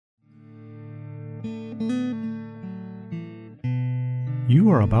You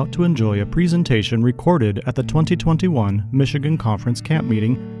are about to enjoy a presentation recorded at the 2021 Michigan Conference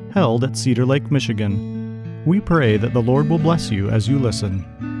Campmeeting held at Cedar Lake, Michigan. We pray that the Lord will bless you as you listen.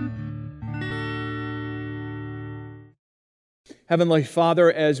 Heavenly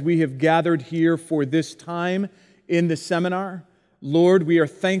Father, as we have gathered here for this time in the seminar, Lord, we are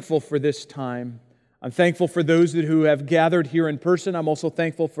thankful for this time. I'm thankful for those who have gathered here in person. I'm also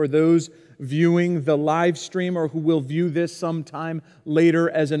thankful for those viewing the live stream or who will view this sometime later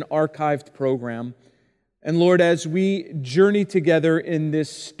as an archived program. And Lord, as we journey together in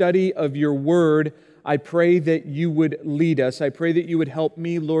this study of your word, I pray that you would lead us. I pray that you would help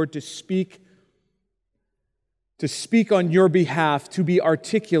me, Lord, to speak on your behalf, to be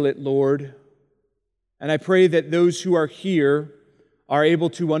articulate, Lord. And I pray that those who are here are able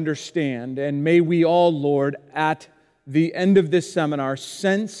to understand. And may we all, Lord, at the end of this seminar,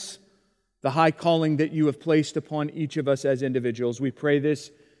 sense the high calling that you have placed upon each of us as individuals. We pray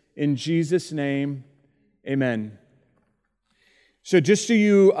this in Jesus' name. Amen. So just so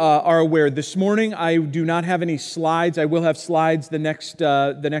you are aware, this morning I do not have any slides. I will have slides the next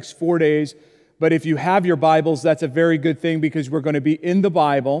 4 days. But if you have your Bibles, that's a very good thing because we're going to be in the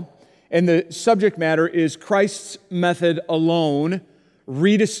Bible. And the subject matter is Christ's method alone,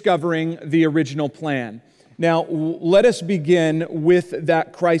 rediscovering the original plan. Now, let us begin with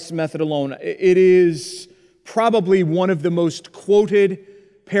that Christ's method alone. It is probably one of the most quoted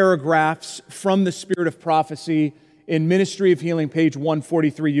paragraphs from the Spirit of Prophecy in Ministry of Healing, page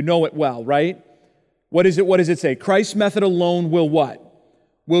 143. You know it well, right? What is it? What does it say? Christ's method alone will what?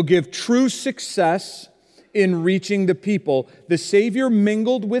 Will give true success in reaching the people. The Savior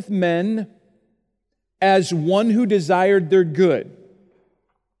mingled with men as one who desired their good.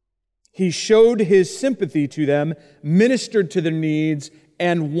 He showed his sympathy to them, ministered to their needs,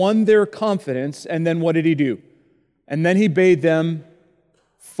 and won their confidence. And then what did he do? And then he bade them,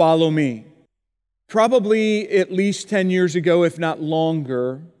 follow me. Probably at least 10 years ago, if not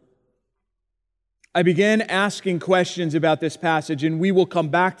longer, I began asking questions about this passage, and we will come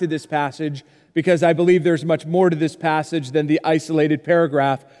back to this passage because I believe there's much more to this passage than the isolated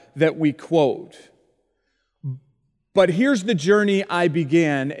paragraph that we quote. But here's the journey I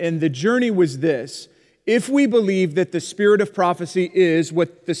began, and the journey was this. If we believe that the Spirit of prophecy is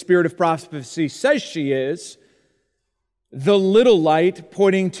what the Spirit of prophecy says she is, the little light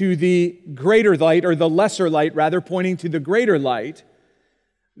pointing to the greater light, or the lesser light rather, pointing to the greater light,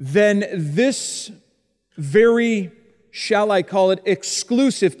 then this very, shall I call it,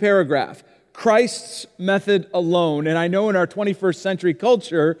 exclusive paragraph, Christ's method alone. And I know in our 21st century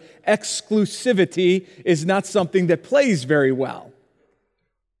culture, exclusivity is not something that plays very well.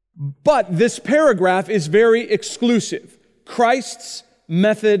 But this paragraph is very exclusive. Christ's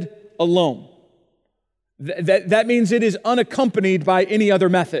method alone. That means it is unaccompanied by any other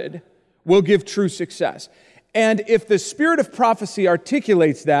method will give true success. And if the Spirit of prophecy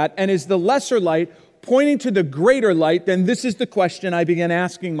articulates that and is the lesser light pointing to the greater light, then this is the question I began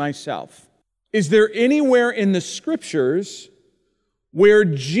asking myself. Is there anywhere in the Scriptures where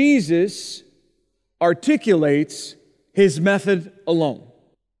Jesus articulates his method alone?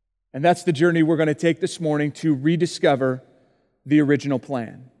 And that's the journey we're going to take this morning to rediscover the original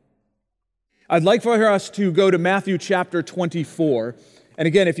plan. I'd like for us to go to Matthew chapter 24. And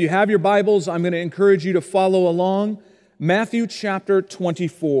again, if you have your Bibles, I'm going to encourage you to follow along. Matthew chapter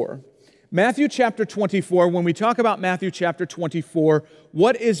 24. Matthew chapter 24, when we talk about Matthew chapter 24,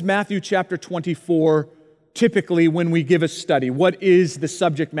 what is Matthew chapter 24 typically when we give a study? What is the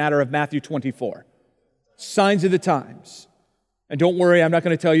subject matter of Matthew 24? Signs of the times. And don't worry, I'm not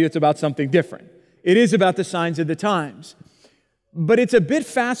going to tell you it's about something different. It is about the signs of the times. But it's a bit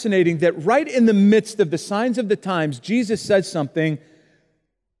fascinating that right in the midst of the signs of the times, Jesus says something.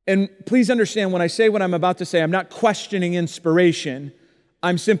 And please understand, when I say what I'm about to say, I'm not questioning inspiration.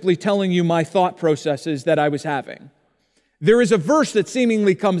 I'm simply telling you my thought processes that I was having. There is a verse that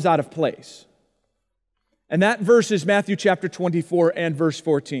seemingly comes out of place. And that verse is Matthew chapter 24 and verse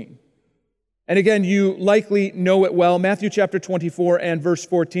 14. And again, you likely know it well. Matthew chapter 24 and verse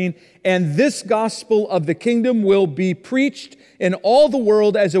 14. And this gospel of the kingdom will be preached in all the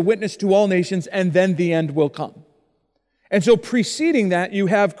world as a witness to all nations, and then the end will come. And so preceding that, you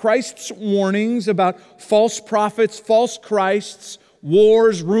have Christ's warnings about false prophets, false Christs,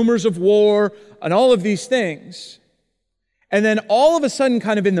 wars, rumors of war, and all of these things. And then all of a sudden,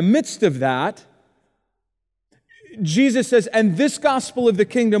 kind of in the midst of that, Jesus says, and this gospel of the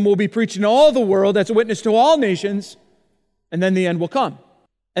kingdom will be preached in all the world as a witness to all nations, and then the end will come.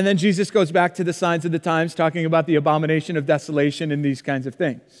 And then Jesus goes back to the signs of the times, talking about the abomination of desolation and these kinds of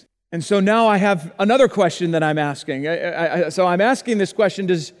things. And so now I have another question that I'm asking. So I'm asking this question,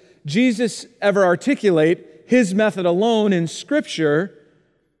 does Jesus ever articulate his method alone in Scripture?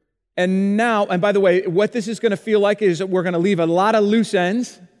 And by the way, what this is going to feel like is that we're going to leave a lot of loose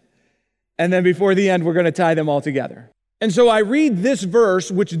ends, and then before the end, we're going to tie them all together. And so I read this verse,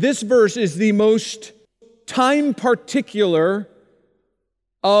 which this verse is the most time particular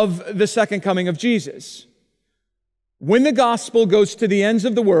of the second coming of Jesus. When the gospel goes to the ends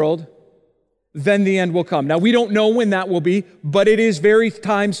of the world, then the end will come. Now, we don't know when that will be, but it is very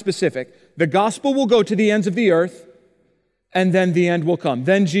time specific. The gospel will go to the ends of the earth, and then the end will come.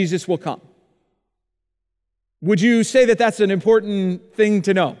 Then Jesus will come. Would you say that that's an important thing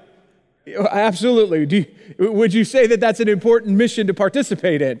to know? Absolutely. Would you say that that's an important mission to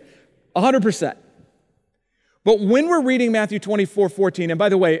participate in? 100%. But when we're reading Matthew 24:14, and by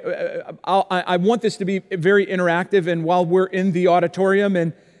the way, I want this to be very interactive, and while we're in the auditorium,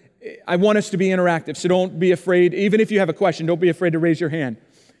 and I want us to be interactive, so don't be afraid. Even if you have a question, don't be afraid to raise your hand.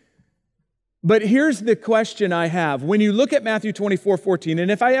 But here's the question I have. When you look at Matthew 24:14, and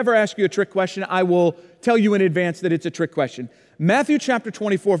if I ever ask you a trick question, I will tell you in advance that it's a trick question. Matthew chapter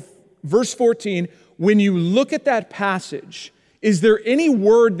 24, verse 14, when you look at that passage, is there any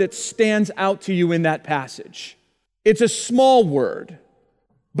word that stands out to you in that passage? It's a small word,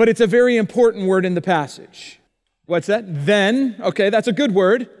 but it's a very important word in the passage. What's that? Then, okay, that's a good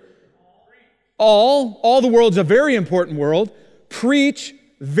word. All the world's a very important word. Preach,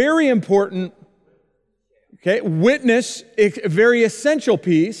 very important. Okay, witness, a very essential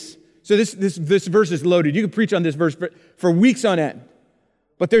piece. So this verse is loaded. You can preach on this verse for weeks on end.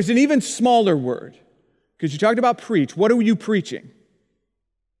 But there's an even smaller word, because you talked about preach. What are you preaching?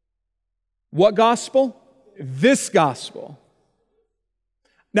 What gospel? This gospel.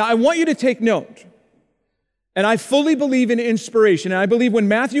 Now, I want you to take note, and I fully believe in inspiration, and I believe when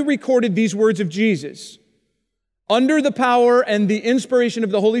Matthew recorded these words of Jesus, under the power and the inspiration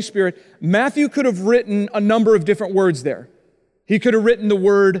of the Holy Spirit, Matthew could have written a number of different words there. He could have written the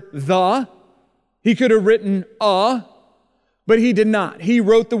word the, he could have written a, but he did not. He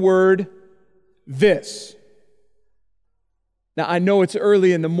wrote the word this. Now, I know it's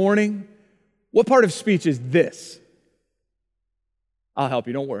early in the morning. What part of speech is this? I'll help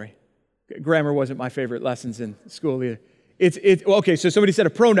you, don't worry. Grammar wasn't my favorite lessons in school either. Okay, so somebody said a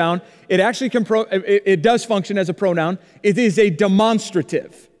pronoun. It actually it does function as a pronoun. It is a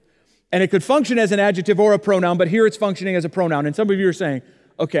demonstrative. And it could function as an adjective or a pronoun, but here it's functioning as a pronoun. And some of you are saying,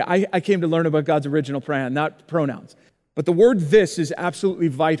 okay, I came to learn about God's original plan, not pronouns. But the word this is absolutely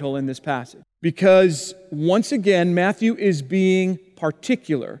vital in this passage because, once again, Matthew is being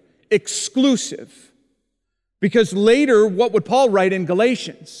particular, exclusive. Because later, what would Paul write in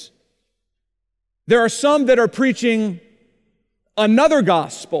Galatians? There are some that are preaching another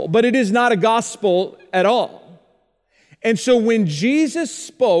gospel, but it is not a gospel at all. And so when Jesus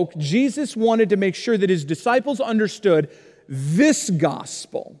spoke, Jesus wanted to make sure that his disciples understood this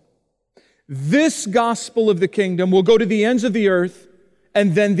gospel of the kingdom will go to the ends of the earth,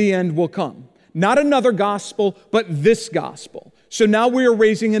 and then the end will come. Not another gospel, but this gospel. So now we are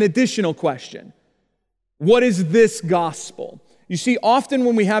raising an additional question. What is this gospel? You see, often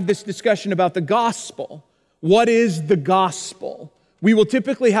when we have this discussion about the gospel, what is the gospel? We will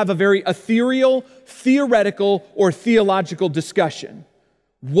typically have a very ethereal, theoretical, or theological discussion.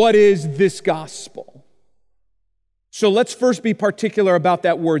 What is this gospel? So let's first be particular about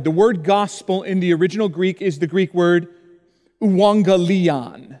that word. The word gospel in the original Greek is the Greek word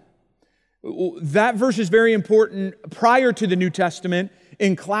euangelion. That verse is very important. Prior to the New Testament,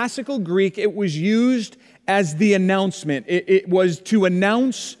 in classical Greek, it was used as the announcement. It was to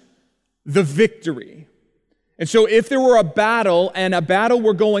announce the victory. And so if there were a battle, and a battle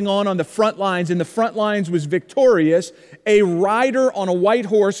were going on the front lines, and the front lines was victorious, a rider on a white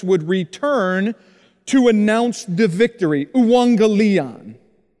horse would return to announce the victory, euangelion.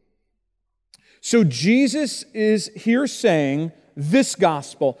 So Jesus is here saying this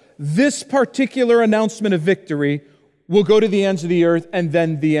gospel, this particular announcement of victory will go to the ends of the earth, and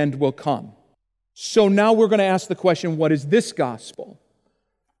then the end will come. So now we're going to ask the question, what is this gospel?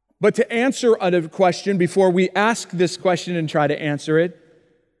 But to answer a question, before we ask this question and try to answer it,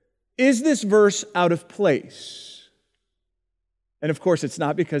 is this verse out of place? And of course it's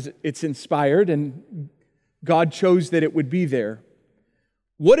not, because it's inspired and God chose that it would be there.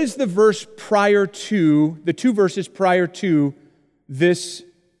 What is the verse prior to, the two verses prior to this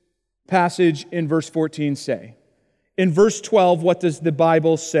passage in verse 14 say? In verse 12, what does the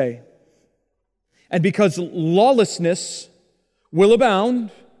Bible say? And because lawlessness will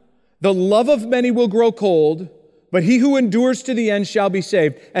abound, the love of many will grow cold, but he who endures to the end shall be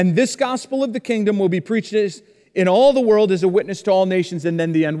saved. And this gospel of the kingdom will be preached in all the world as a witness to all nations, and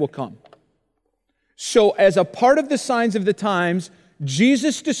then the end will come. So as a part of the signs of the times,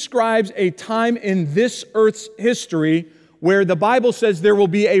 Jesus describes a time in this earth's history where the Bible says there will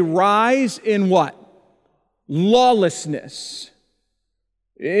be a rise in what? Lawlessness.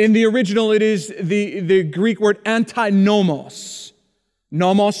 In the original, it is the Greek word antinomos.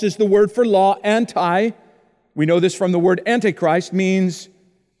 Nomos is the word for law. Anti, we know this from the word antichrist, means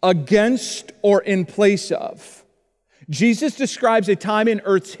against or in place of. Jesus describes a time in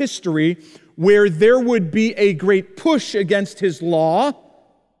earth's history where there would be a great push against his law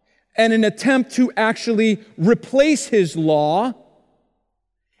and an attempt to actually replace his law.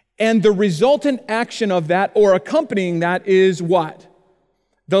 And the resultant action of that, or accompanying that, is what?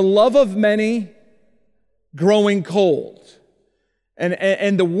 The love of many growing cold.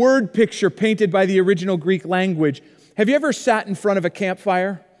 And the word picture painted by the original Greek language. Have you ever sat in front of a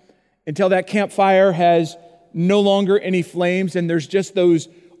campfire until that campfire has no longer any flames and there's just those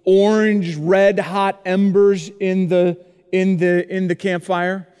orange, red hot embers in the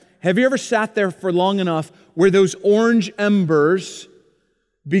campfire? Have you ever sat there for long enough where those orange embers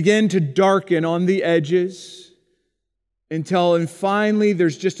begin to darken on the edges and finally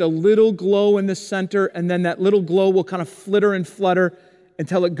there's just a little glow in the center, and then that little glow will kind of flitter and flutter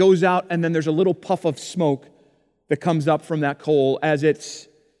until it goes out, and then there's a little puff of smoke that comes up from that coal as it's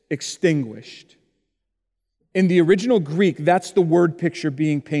extinguished. In the original Greek, that's the word picture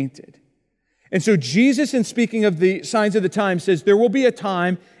being painted. And so Jesus, in speaking of the signs of the time, says there will be a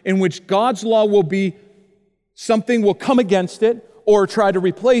time in which God's law will be, something will come against it or try to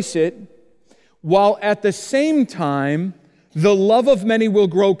replace it, while at the same time, the love of many will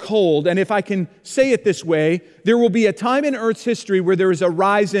grow cold. And if I can say it this way, there will be a time in earth's history where there is a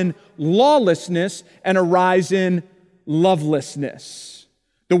rise in lawlessness and a rise in lovelessness.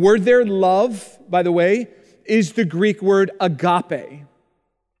 The word there, love, by the way, is the Greek word agape.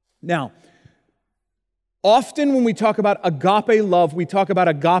 Now, often when we talk about agape love, we talk about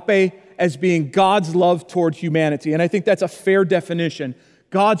agape as being God's love toward humanity. And I think that's a fair definition.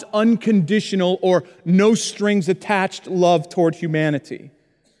 God's unconditional or no strings attached love toward humanity.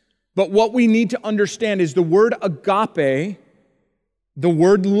 But what we need to understand is the word agape, the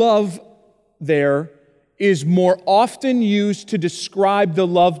word love there, is more often used to describe the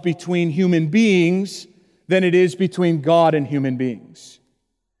love between human beings than it is between God and human beings.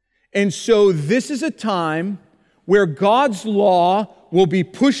 And so this is a time where God's law will be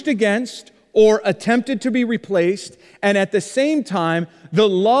pushed against or attempted to be replaced, and at the same time, the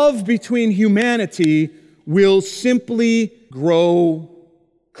love between humanity will simply grow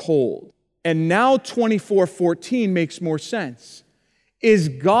cold. And now 24:14 makes more sense. Is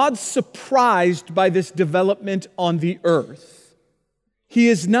God surprised by this development on the earth? He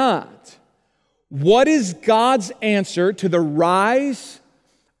is not. What is God's answer to the rise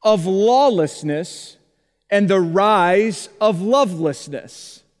of lawlessness and the rise of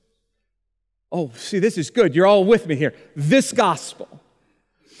lovelessness? Oh, see, this is good. You're all with me here. This gospel.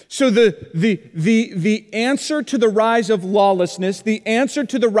 So the answer to the rise of lawlessness, the answer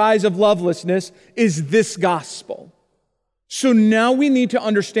to the rise of lovelessness is this gospel. So now we need to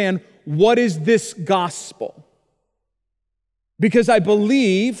understand, what is this gospel? Because I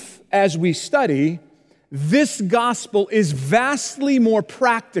believe, as we study, this gospel is vastly more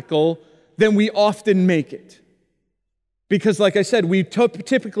practical than we often make it. Because, like I said, we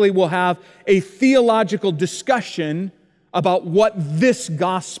typically will have a theological discussion about what this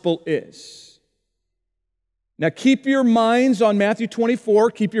gospel is. Now, keep your minds on Matthew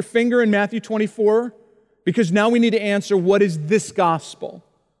 24. Keep your finger in Matthew 24, because now we need to answer, what is this gospel?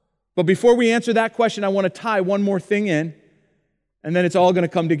 But before we answer that question, I want to tie one more thing in, and then it's all going to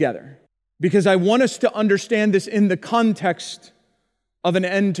come together. Because I want us to understand this in the context of an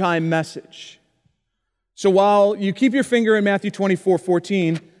end-time message. So while you keep your finger in Matthew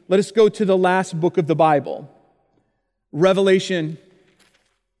 24:14, let us go to the last book of the Bible, Revelation.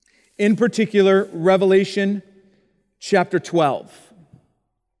 In particular, Revelation chapter 12.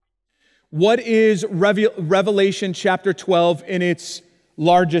 What is Revelation chapter 12 in its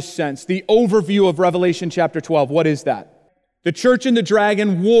largest sense? The overview of Revelation chapter 12, what is that? The church and the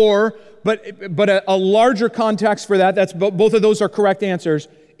dragon, war, but a larger context for that. That's both of those are correct answers.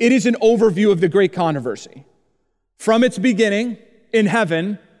 It is an overview of the great controversy. From its beginning in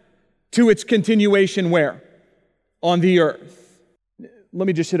heaven to its continuation where? On the earth. Let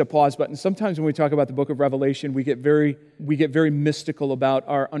me just hit a pause button. Sometimes when we talk about the book of Revelation, we get very mystical about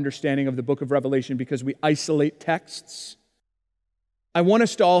our understanding of the book of Revelation because we isolate texts. I want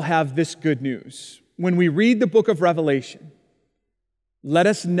us to all have this good news. when we read the book of Revelation, let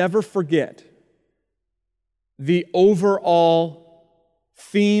us never forget the overall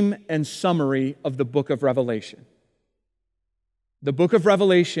theme and summary of the book of Revelation. The book of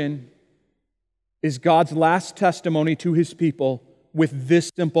Revelation is God's last testimony to his people with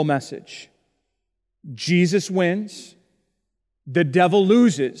this simple message: Jesus wins, the devil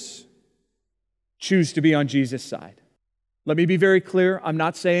loses. Choose to be on Jesus' side. Let me be very clear. I'm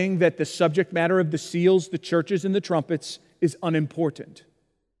not saying that the subject matter of the seals, the churches, and the trumpets is unimportant.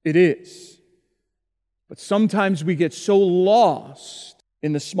 It is. But sometimes we get so lost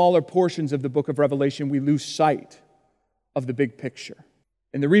in the smaller portions of the book of Revelation, we lose sight of the big picture.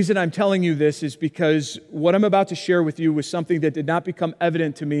 And the reason I'm telling you this is because what I'm about to share with you was something that did not become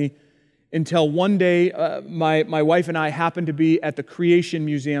evident to me until one day my wife and I happened to be at the Creation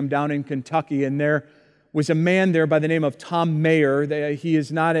Museum down in Kentucky, and there was a man there by the name of Tom Mayer. He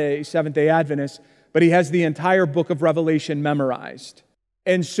is not a Seventh-day Adventist, but he has the entire book of Revelation memorized.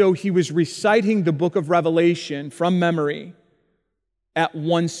 And so he was reciting the book of Revelation from memory at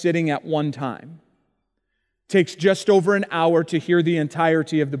one sitting at one time. Takes just over an hour to hear the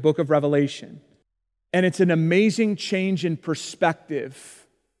entirety of the book of Revelation. And it's an amazing change in perspective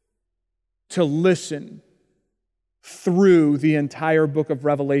to listen through the entire book of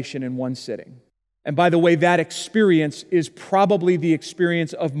Revelation in one sitting. And by the way, that experience is probably the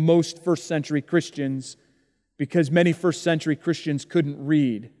experience of most first century Christians, because many first century Christians couldn't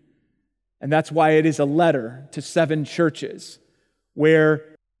read. And that's why it is a letter to 7 churches,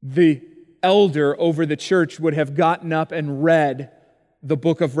 where the elder over the church would have gotten up and read the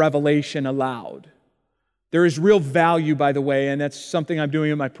book of Revelation aloud. There is real value, by the way, and that's something I'm doing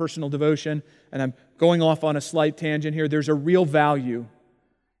in my personal devotion, and I'm going off on a slight tangent here. There's a real value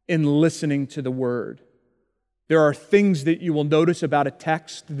in listening to the Word. There are things that you will notice about a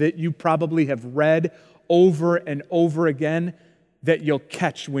text that you probably have read over and over again that you'll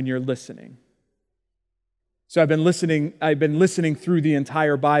catch when you're listening. So I've been listening through the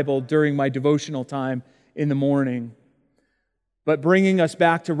entire Bible during my devotional time in the morning. But bringing us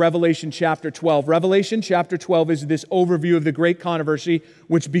back to Revelation chapter 12. Revelation chapter 12 is this overview of the great controversy,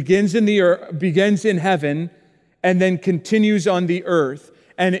 which begins in heaven and then continues on the earth.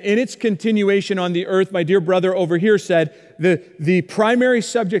 And in its continuation on the earth, my dear brother over here said, the primary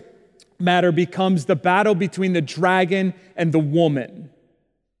subject matter becomes the battle between the dragon and the woman.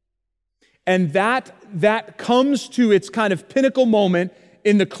 And that comes to its kind of pinnacle moment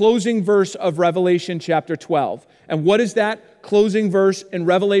in the closing verse of Revelation chapter 12. And what does that closing verse in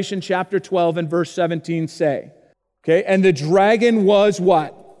Revelation chapter 12 and verse 17 say? Okay, and the dragon was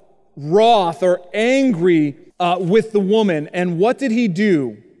what? Wroth or angry with the woman. And what did he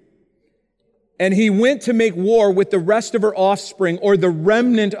do? And he went to make war with the rest of her offspring, or the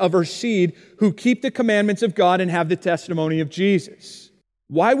remnant of her seed, who keep the commandments of God and have the testimony of Jesus.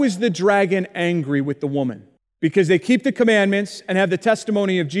 Why was the dragon angry with the woman? Because they keep the commandments and have the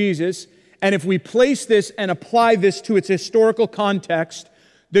testimony of Jesus. And if we place this and apply this to its historical context,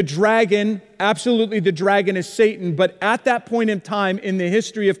 the dragon, absolutely the dragon is Satan, but at that point in time in the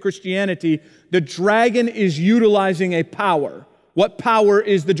history of Christianity, the dragon is utilizing a power. What power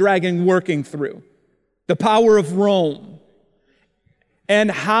is the dragon working through? The power of Rome. And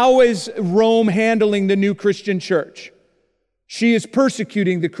how is Rome handling the new Christian church? She is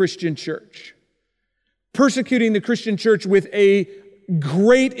persecuting the Christian church. Persecuting the Christian church with a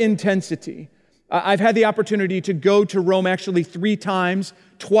great intensity. I've had the opportunity to go to Rome actually 3 times,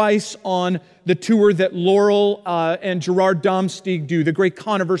 twice on the tour that Laurel and Gerard Domsteig do, the Great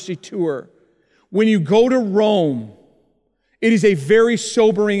Controversy Tour. When you go to Rome, it is a very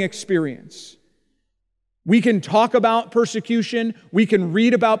sobering experience. We can talk about persecution, we can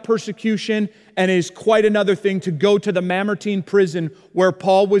read about persecution, and it is quite another thing to go to the Mamertine prison where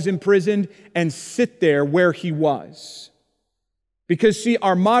Paul was imprisoned and sit there where he was. Because, see,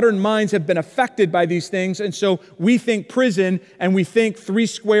 our modern minds have been affected by these things, and so we think prison, and we think 3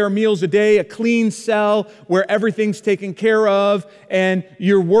 square meals a day, a clean cell where everything's taken care of, and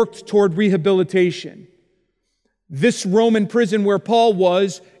you're worked toward rehabilitation. This Roman prison where Paul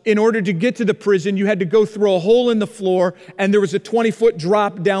was, in order to get to the prison, you had to go through a hole in the floor, and there was a 20-foot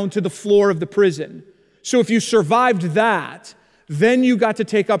drop down to the floor of the prison. So if you survived that, then you got to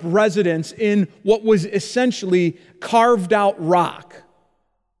take up residence in what was essentially carved out rock.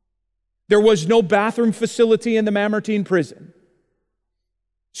 There was no bathroom facility in the Mamertine prison.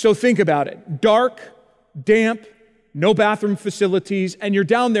 So think about it. Dark, damp, no bathroom facilities, and you're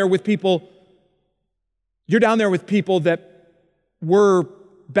down there with people that were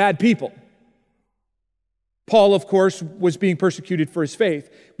bad people. Paul, of course, was being persecuted for his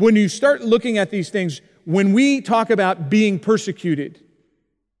faith. When you start looking at these things, when we talk about being persecuted,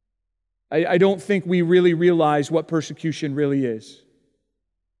 I don't think we really realize what persecution really is.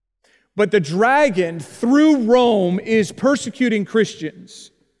 But the dragon, through Rome, is persecuting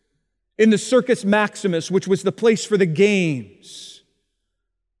Christians in the Circus Maximus, which was the place for the games.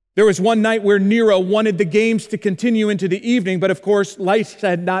 There was one night where Nero wanted the games to continue into the evening, but of course, lights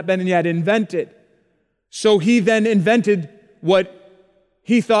had not been yet invented. So he then invented what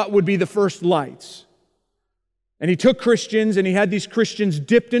he thought would be the first lights. And he took Christians, and he had these Christians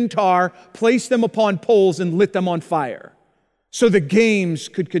dipped in tar, placed them upon poles, and lit them on fire, so the games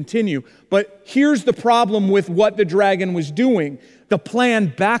could continue. But here's the problem with what the dragon was doing. The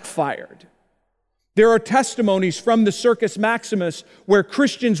plan backfired. There are testimonies from the Circus Maximus where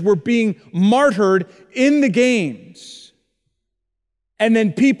Christians were being martyred in the games. And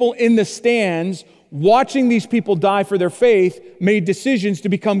then people in the stands, watching these people die for their faith, made decisions to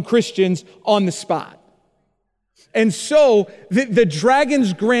become Christians on the spot. And so the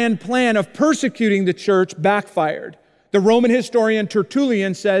dragon's grand plan of persecuting the church backfired. The Roman historian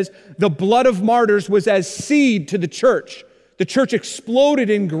Tertullian says the blood of martyrs was as seed to the church. The church exploded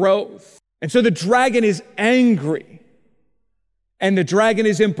in growth. And so the dragon is angry. And the dragon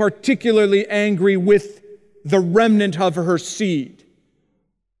is in particularly angry with the remnant of her seed.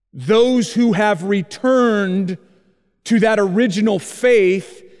 Those who have returned to that original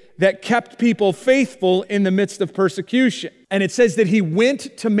faith that kept people faithful in the midst of persecution. And it says that he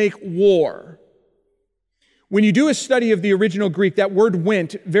went to make war. When you do a study of the original Greek, that word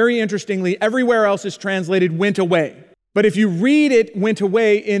went, very interestingly, everywhere else is translated went away. But if you read it went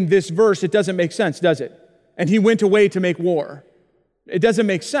away in this verse, it doesn't make sense, does it? And he went away to make war. It doesn't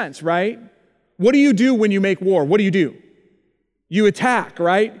make sense, right? What do you do when you make war? What do? You attack,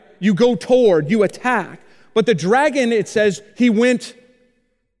 right? You go toward, you attack. But the dragon, it says, he went.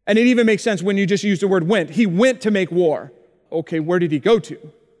 And it even makes sense when you just use the word went. He went to make war. Okay, where did he go to?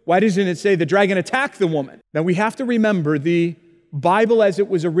 Why doesn't it say the dragon attacked the woman? Now we have to remember the Bible as it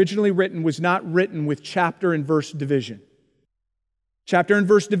was originally written was not written with chapter and verse division. Chapter and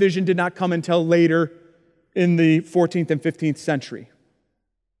verse division did not come until later in the 14th and 15th century.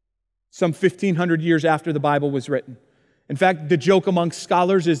 Some 1,500 years after the Bible was written. In fact, the joke amongst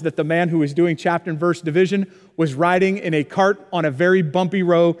scholars is that the man who was doing chapter and verse division was riding in a cart on a very bumpy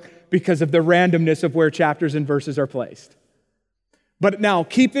road because of the randomness of where chapters and verses are placed. But now,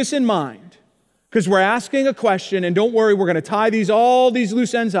 keep this in mind, because we're asking a question, and don't worry, we're going to tie all these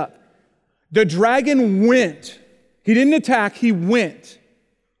loose ends up. The dragon went. He didn't attack, he went.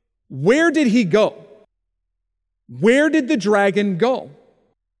 Where did he go? Where did the dragon go?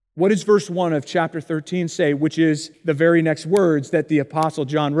 What does verse 1 of chapter 13 say, which is the very next words that the Apostle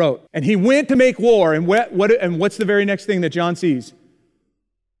John wrote? And he went to make war, and what's the very next thing that John sees?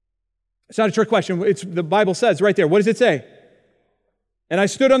 It's not a trick question. It's the Bible says right there. What does it say? And I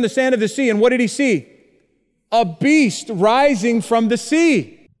stood on the sand of the sea, and what did he see? A beast rising from the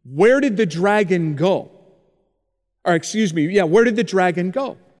sea. Where did the dragon go? Where did the dragon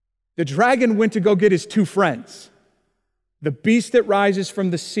go? The dragon went to go get his two friends. The beast that rises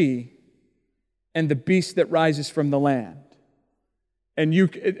from the sea and the beast that rises from the land.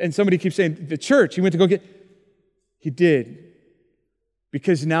 And somebody keeps saying, the church, he went to go get. He did.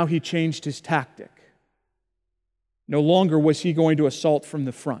 Because now he changed his tactic. No longer was he going to assault from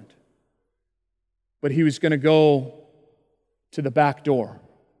the front, but he was going to go to the back door.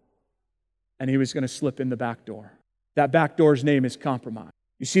 And he was going to slip in the back door. That back door's name is compromise.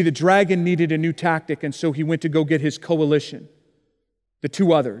 You see, the dragon needed a new tactic, and so he went to go get his coalition, the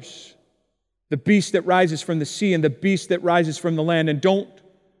two others, the beast that rises from the sea and the beast that rises from the land. And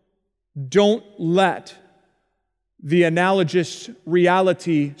don't let the analogous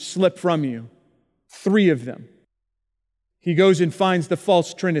reality slip from you. 3 of them. He goes and finds the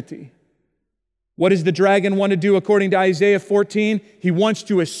false trinity. What does the dragon want to do according to Isaiah 14? He wants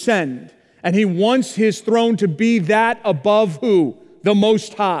to ascend, and he wants his throne to be that above who? The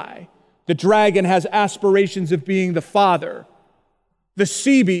Most High. The dragon has aspirations of being the Father. The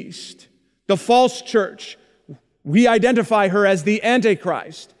sea beast, the false church, we identify her as the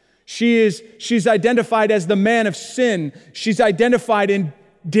Antichrist. She's identified as the man of sin. She's identified in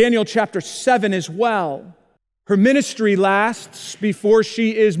Daniel chapter 7 as well. Her ministry lasts before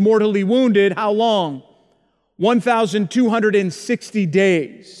she is mortally wounded. How long? 1,260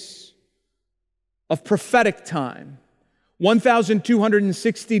 days of prophetic time.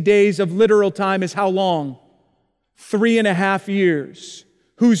 1,260 days of literal time is how long? 3.5 years.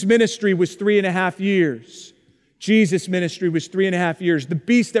 Whose ministry was 3.5 years? Jesus' ministry was 3.5 years. The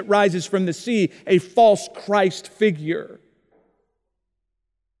beast that rises from the sea, a false Christ figure.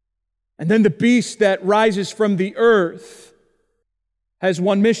 And then the beast that rises from the earth has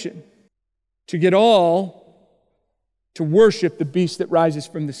one mission: to get all to worship the beast that rises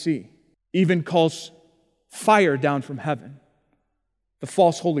from the sea. Even calls fire down from heaven, the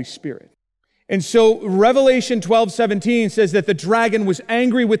false Holy Spirit. And so Revelation 12:17 says that the dragon was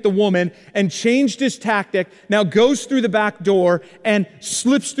angry with the woman and changed his tactic, now goes through the back door and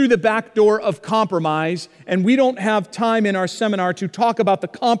slips through the back door of compromise. And we don't have time in our seminar to talk about the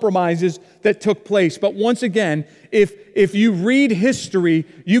compromises that took place. But once again, if you read history,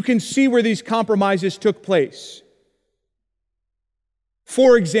 you can see where these compromises took place.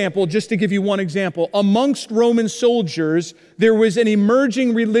 For example, just to give you one example, amongst Roman soldiers, there was an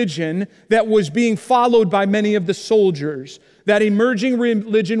emerging religion that was being followed by many of the soldiers. That emerging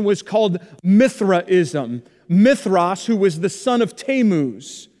religion was called Mithraism. Mithras, who was the son of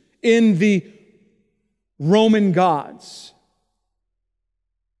Tammuz in the Roman gods.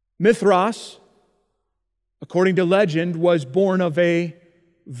 Mithras, according to legend, was born of a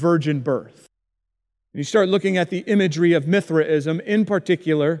virgin birth. You start looking at the imagery of Mithraism, in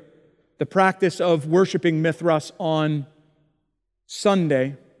particular, the practice of worshiping Mithras on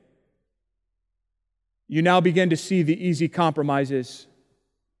Sunday. You now begin to see the easy compromises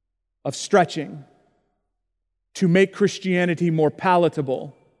of stretching to make Christianity more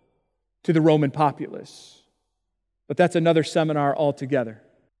palatable to the Roman populace. But that's another seminar altogether.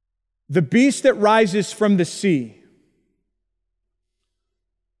 The beast that rises from the sea.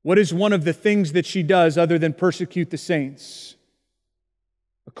 What is one of the things that she does other than persecute the saints?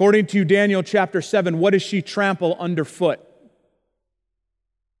 According to Daniel chapter 7, what does she trample underfoot?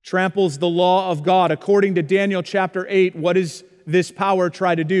 Tramples the law of God. According to Daniel chapter 8, what does this power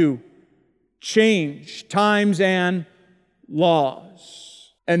try to do? Change times and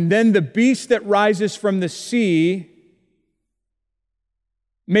laws. And then the beast that rises from the sea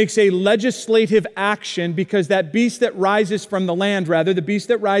makes a legislative action, because that beast that rises from the land, the beast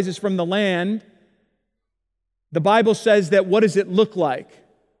that rises from the land, the Bible says that what does it look like?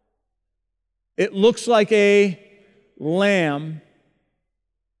 It looks like a lamb,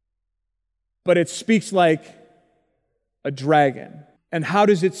 but it speaks like a dragon. And how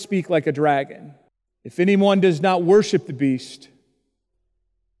does it speak like a dragon? If anyone does not worship the beast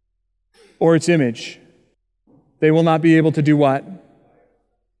or its image, they will not be able to do what?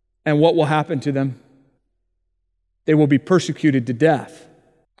 And what will happen to them? They will be persecuted to death.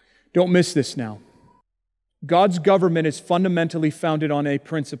 Don't miss this now. God's government is fundamentally founded on a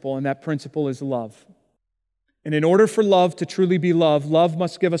principle, and that principle is love. And in order for love to truly be love, love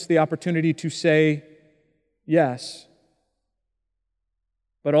must give us the opportunity to say yes,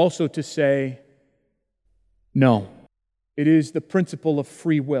 but also to say no. It is the principle of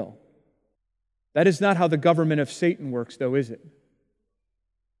free will. That is not how the government of Satan works, though, is it?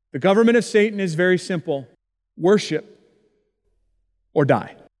 The government of Satan is very simple. Worship or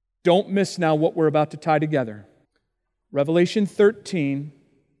die. Don't miss now what we're about to tie together. Revelation 13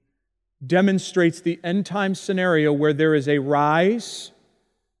 demonstrates the end-time scenario where there is a rise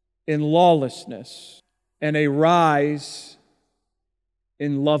in lawlessness and a rise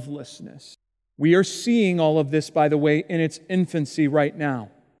in lovelessness. We are seeing all of this, by the way, in its infancy right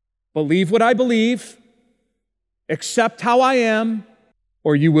now. Believe what I believe, accept how I am,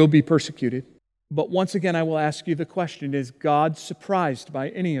 or you will be persecuted. But once again, I will ask you the question, is God surprised by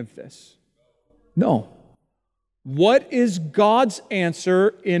any of this? No. What is God's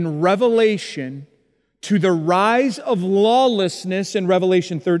answer in Revelation to the rise of lawlessness in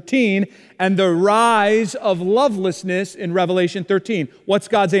Revelation 13 and the rise of lovelessness in Revelation 13? What's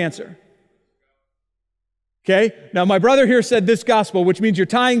God's answer? Okay, now my brother here said this gospel, which means you're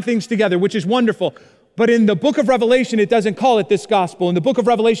tying things together, which is wonderful. But in the book of Revelation, it doesn't call it this gospel. In the book of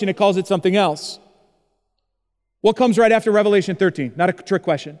Revelation, it calls it something else. What comes right after Revelation 13? Not a trick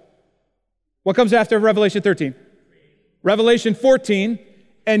question. What comes after Revelation 13? Revelation 14.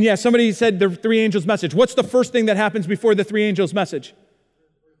 And yeah, somebody said the three angels' message. What's the first thing that happens before the three angels' message?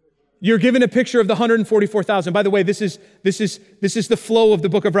 You're given a picture of the 144,000. By the way, this is the flow of the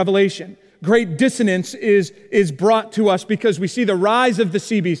book of Revelation. Great dissonance is brought to us because we see the rise of the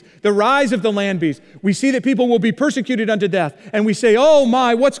sea beast, the rise of the land beast. We see that people will be persecuted unto death. And we say, oh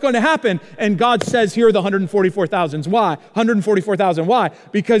my, what's going to happen? And God says, here are the 144,000. Why? 144,000. Why?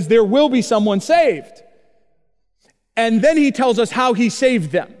 Because there will be someone saved. And then he tells us how he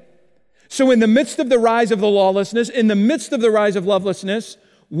saved them. So in the midst of the rise of the lawlessness, in the midst of the rise of lovelessness,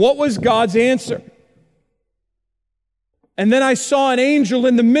 what was God's answer? And then I saw an angel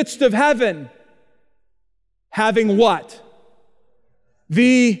in the midst of heaven, Having what?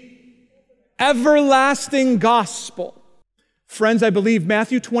 The everlasting gospel. Friends, I believe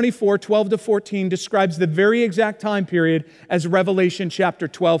Matthew 24, 12 to 14 describes the very exact time period as Revelation chapter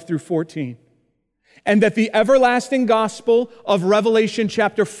 12 through 14. And that the everlasting gospel of Revelation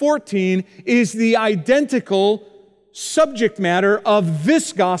chapter 14 is the identical subject matter of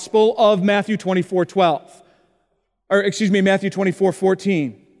this gospel of Matthew 24, 12. Matthew 24,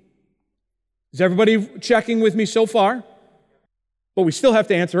 14. Is everybody checking with me so far? But we still have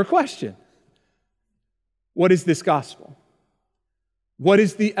to answer a question. What is this gospel? What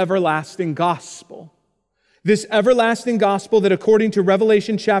is the everlasting gospel? This everlasting gospel that, according to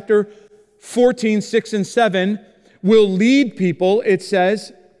Revelation chapter 14, 6 and 7, will lead people, it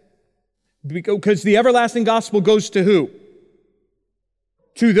says, because the everlasting gospel goes to who?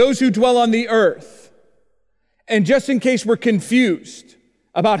 To those who dwell on the earth. And just in case we're confused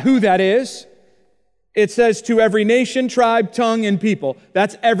about who that is, it says to every nation, tribe, tongue, and people.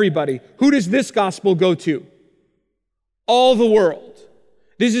 That's everybody. Who does this gospel go to? All the world.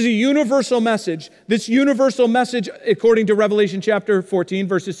 This is a universal message. This universal message, according to Revelation chapter 14,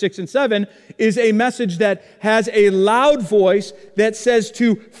 verses 6 and 7, is a message that has a loud voice that says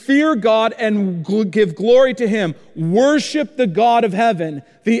to fear God and give glory to Him. Worship the God of heaven.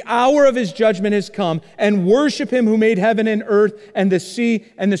 The hour of His judgment has come, and worship Him who made heaven and earth and the sea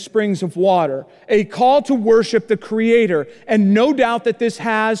and the springs of water. A call to worship the Creator. And no doubt that this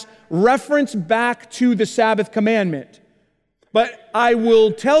has reference back to the Sabbath commandment. But I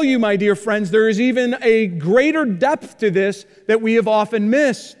will tell you, my dear friends, there is even a greater depth to this that we have often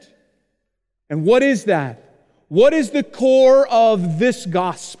missed. And what is that? What is the core of this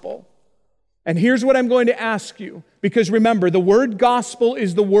gospel? And here's what I'm going to ask you. Because remember, the word gospel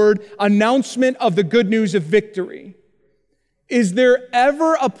is the word announcement of the good news of victory. Is there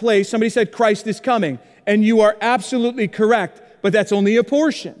ever a place, somebody said Christ is coming, and you are absolutely correct, but that's only a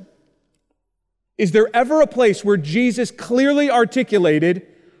portion. Is there ever a place where Jesus clearly articulated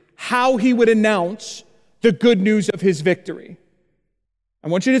how He would announce the good news of His victory? I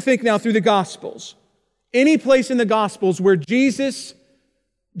want you to think now through the Gospels. Any place in the Gospels where Jesus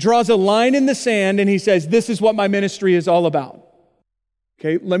draws a line in the sand and He says, this is what my ministry is all about.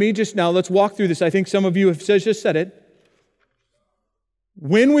 Okay, let's walk through this. I think some of you have just said it.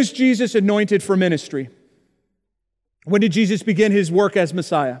 When was Jesus anointed for ministry? When did Jesus begin His work as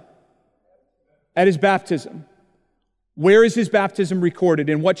Messiah? At His baptism. Where is His baptism recorded?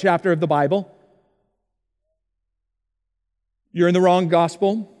 In what chapter of the Bible? You're in the wrong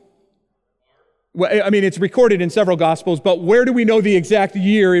gospel. Well, I mean, it's recorded in several gospels, but where do we know the exact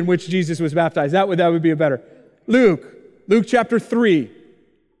year in which Jesus was baptized? That would be a better. Luke chapter 3.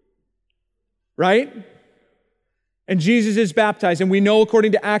 Right? And Jesus is baptized, and we know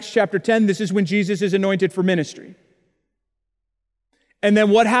according to Acts chapter 10, this is when Jesus is anointed for ministry. And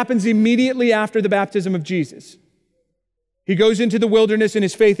then what happens immediately after the baptism of Jesus? He goes into the wilderness and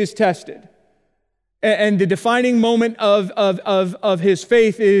His faith is tested. And the defining moment of His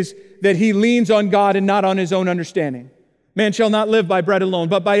faith is that He leans on God and not on His own understanding. Man shall not live by bread alone,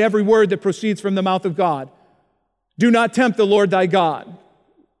 but by every word that proceeds from the mouth of God. Do not tempt the Lord thy God.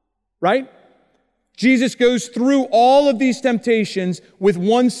 Right? Jesus goes through all of these temptations with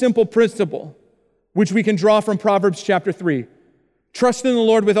one simple principle, which we can draw from Proverbs chapter 3. Trust in the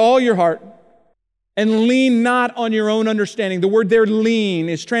Lord with all your heart and lean not on your own understanding. The word there, lean,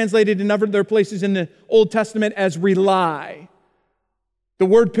 is translated in other places in the Old Testament as rely. The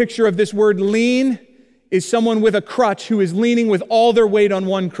word picture of this word lean is someone with a crutch who is leaning with all their weight on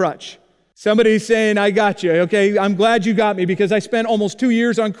one crutch. Somebody's saying, I got you, okay? I'm glad you got me because I spent almost 2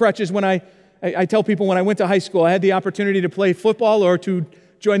 years on crutches when I tell people when I went to high school, I had the opportunity to play football or to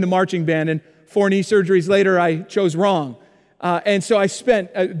join the marching band, and 4 knee surgeries later, I chose wrong. And so I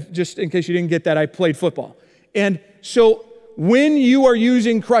spent, just in case you didn't get that, I played football. And so when you are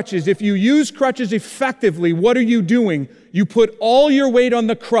using crutches, if you use crutches effectively, what are you doing? You put all your weight on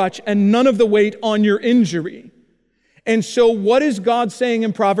the crutch and none of the weight on your injury. And so what is God saying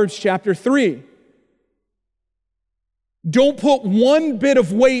in Proverbs chapter 3? Don't put one bit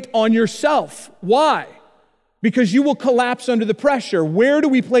of weight on yourself. Why? Because you will collapse under the pressure. Where do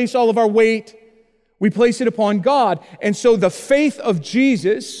we place all of our weight? We place it upon God. And so the faith of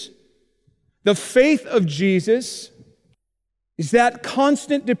Jesus is that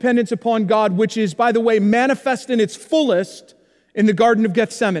constant dependence upon God, which is, by the way, manifest in its fullest in the Garden of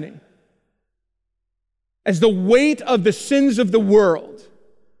Gethsemane. As the weight of the sins of the world.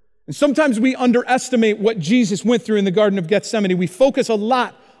 And sometimes we underestimate what Jesus went through in the Garden of Gethsemane. We focus a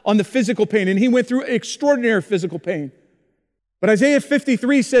lot on the physical pain, and He went through extraordinary physical pain. But Isaiah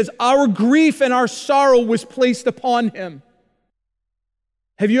 53 says, our grief and our sorrow was placed upon him.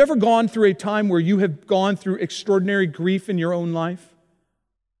 Have you ever gone through a time where you have gone through extraordinary grief in your own life?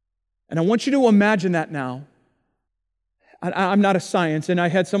 And I want you to imagine that now. I'm not a science, and I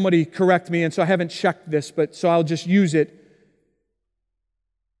had somebody correct me, and so I haven't checked this, but so I'll just use it.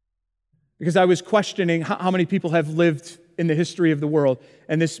 Because I was questioning how many people have lived in the history of the world.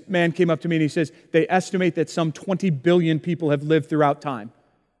 And this man came up to me and he says, they estimate that some 20 billion people have lived throughout time.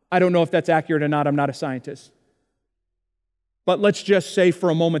 I don't know if that's accurate or not. I'm not a scientist. But let's just say for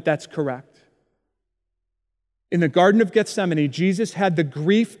a moment that's correct. In the Garden of Gethsemane, Jesus had the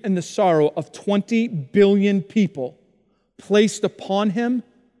grief and the sorrow of 20 billion people placed upon him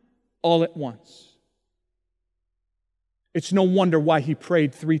all at once. It's no wonder why he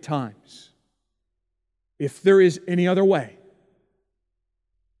prayed 3 times. If there is any other way,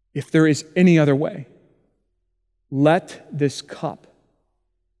 let this cup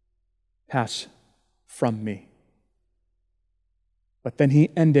pass from me. But then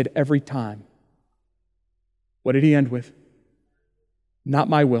he ended every time. What did he end with? Not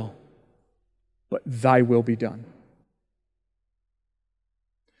my will, but thy will be done.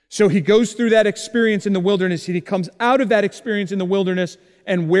 So he goes through that experience in the wilderness, and he comes out of that experience in the wilderness,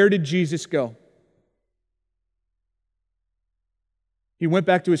 and where did Jesus go? He went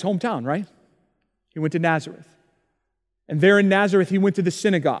back to his hometown, right? He went to Nazareth. And there in Nazareth, he went to the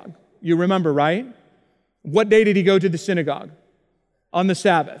synagogue. You remember, right? What day did he go to the synagogue? On the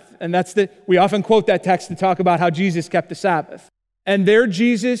Sabbath. And we often quote that text to talk about how Jesus kept the Sabbath. And there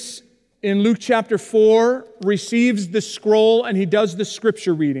Jesus, in Luke chapter 4, receives the scroll and he does the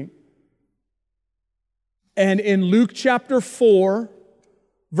scripture reading. And in Luke chapter 4,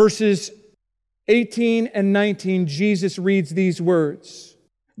 verses 18 and 19, Jesus reads these words.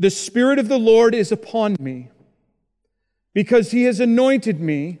 The Spirit of the Lord is upon me, because he has anointed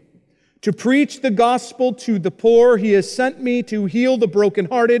me to preach the gospel to the poor. He has sent me to heal the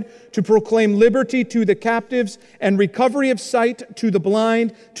brokenhearted, to proclaim liberty to the captives and recovery of sight to the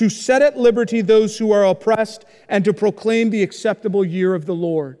blind, to set at liberty those who are oppressed, and to proclaim the acceptable year of the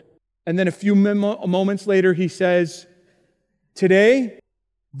Lord. And then a few moments later, he says, today,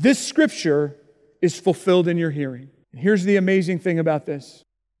 this scripture is fulfilled in your hearing. And here's the amazing thing about this.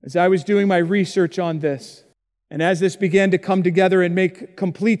 As I was doing my research on this, and as this began to come together and make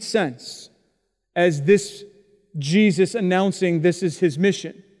complete sense, as this Jesus announcing this is his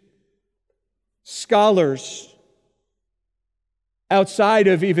mission, scholars outside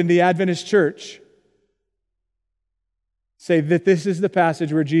of even the Adventist church say that this is the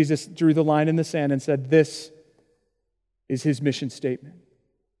passage where Jesus drew the line in the sand and said, this is his mission statement.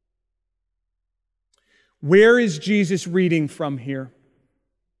 Where is Jesus reading from here?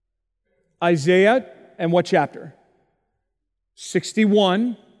 Isaiah, and what chapter?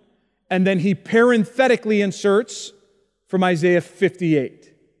 61. And then he parenthetically inserts from Isaiah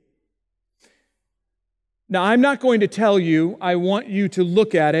 58. Now, I'm not going to tell you, I want you to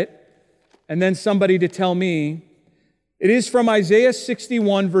look at it, and then somebody to tell me. It is from Isaiah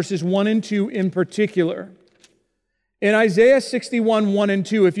 61, verses 1 and 2 in particular. In Isaiah 61, 1 and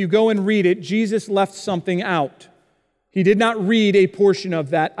 2, if you go and read it, Jesus left something out. He did not read a portion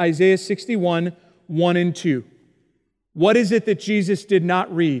of that, Isaiah 61, 1 and 2. What is it that Jesus did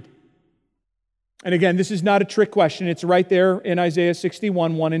not read? And again, this is not a trick question. It's right there in Isaiah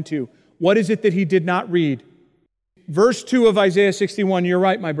 61, 1 and 2. What is it that he did not read? Verse 2 of Isaiah 61, you're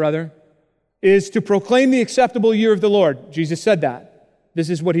right, my brother, is to proclaim the acceptable year of the Lord. Jesus said that.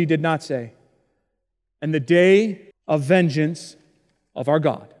 This is what he did not say. And the day of vengeance of our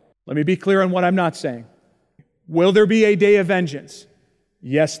God. Let me be clear on what I'm not saying. Will there be a day of vengeance?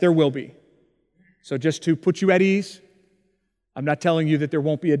 Yes, there will be. So just to put you at ease, I'm not telling you that there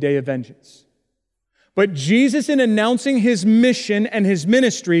won't be a day of vengeance. But Jesus, in announcing his mission and his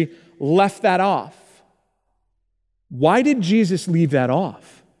ministry, left that off. Why did Jesus leave that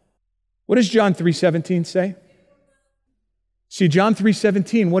off? What does John 3:17 say? See, John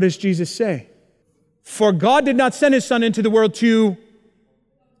 3:17, what does Jesus say? For God did not send his Son into the world to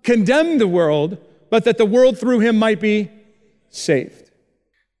condemn the world, but that the world through him might be saved.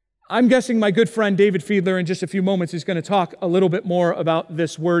 I'm guessing my good friend David Fiedler in just a few moments is going to talk a little bit more about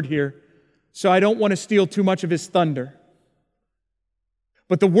this word here, so I don't want to steal too much of his thunder.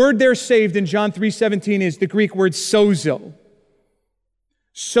 But the word there, saved, in John 3:17 is the Greek word sozo.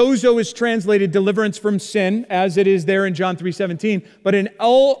 Sozo is translated deliverance from sin, as it is there in John 3:17, but in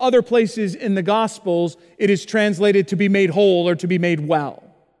all other places in the Gospels, it is translated to be made whole or to be made well.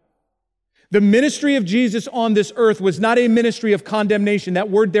 The ministry of Jesus on this earth was not a ministry of condemnation. That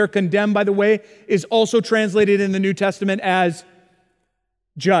word there, condemn, by the way, is also translated in the New Testament as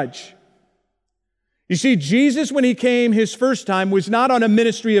judge. You see, Jesus, when he came his first time, was not on a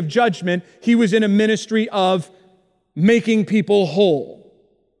ministry of judgment. He was in a ministry of making people whole.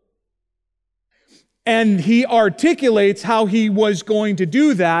 And he articulates how he was going to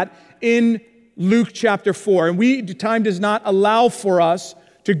do that in Luke chapter 4. And time does not allow for us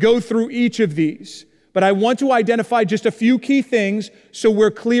to go through each of these. But I want to identify just a few key things so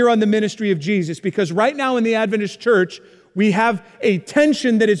we're clear on the ministry of Jesus. Because right now in the Adventist church, we have a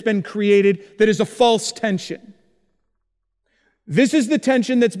tension that has been created that is a false tension. This is the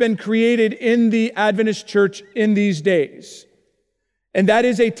tension that's been created in the Adventist church in these days. And that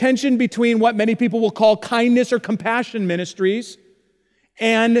is a tension between what many people will call kindness or compassion ministries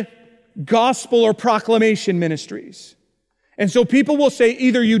and gospel or proclamation ministries. And so people will say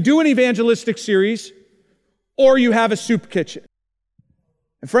either you do an evangelistic series or you have a soup kitchen.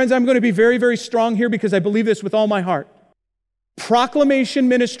 And friends, I'm going to be very, very strong here because I believe this with all my heart. Proclamation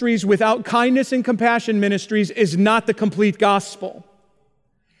ministries without kindness and compassion ministries is not the complete gospel.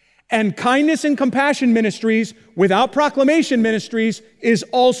 And kindness and compassion ministries without proclamation ministries is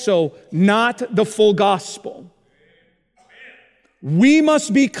also not the full gospel. We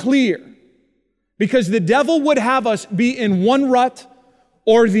must be clear because the devil would have us be in one rut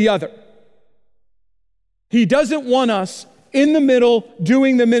or the other. He doesn't want us in the middle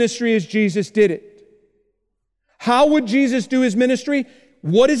doing the ministry as Jesus did it. How would Jesus do his ministry?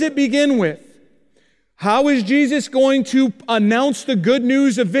 What does it begin with? How is Jesus going to announce the good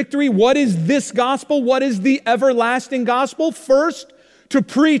news of victory? What is this gospel? What is the everlasting gospel? First, to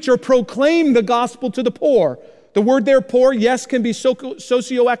preach or proclaim the gospel to the poor. The word there, poor, yes, can be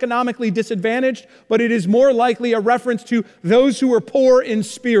socioeconomically disadvantaged, but it is more likely a reference to those who are poor in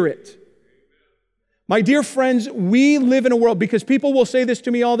spirit. My dear friends, we live in a world, because people will say this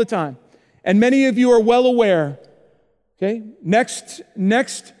to me all the time, and many of you are well aware. Okay, next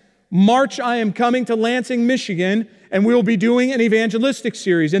March, I am coming to Lansing, Michigan, and we will be doing an evangelistic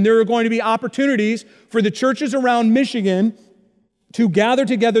series. And there are going to be opportunities for the churches around Michigan to gather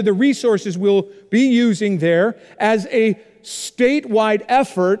together the resources we'll be using there as a statewide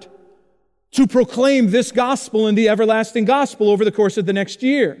effort to proclaim this gospel and the everlasting gospel over the course of the next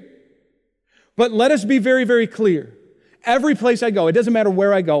year. But let us be very, very clear. Every place I go, it doesn't matter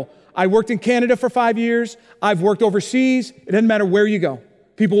where I go. I worked in Canada for 5 years. I've worked overseas. It doesn't matter where you go.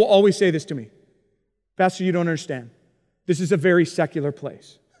 People will always say this to me. Pastor, you don't understand. This is a very secular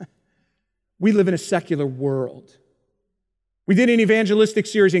place. We live in a secular world. We did an evangelistic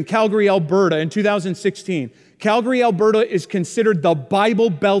series in Calgary, Alberta in 2016. Calgary, Alberta is considered the Bible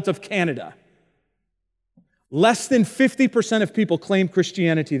Belt of Canada. Less than 50% of people claim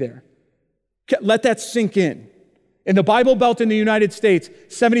Christianity there. Let that sink in. In the Bible Belt in the United States,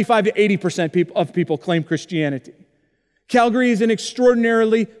 75 to 80% of people claim Christianity. Calgary is an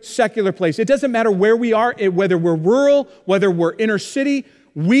extraordinarily secular place. It doesn't matter where we are, whether we're rural, whether we're inner city,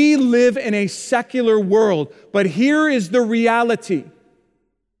 we live in a secular world. But here is the reality.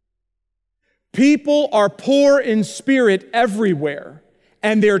 People are poor in spirit everywhere,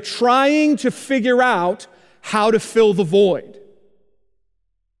 and they're trying to figure out how to fill the void.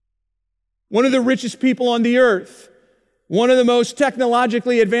 One of the richest people on the earth, one of the most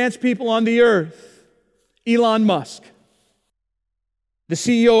technologically advanced people on the earth, Elon Musk, the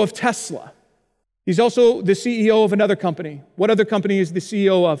CEO of Tesla. He's also the CEO of another company. What other company is the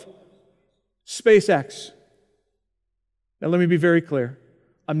CEO of? SpaceX. Now let me be very clear.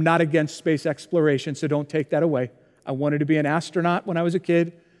 I'm not against space exploration, so don't take that away. I wanted to be an astronaut when I was a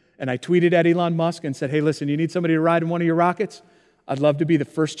kid, and I tweeted at Elon Musk and said, hey, listen, you need somebody to ride in one of your rockets? I'd love to be the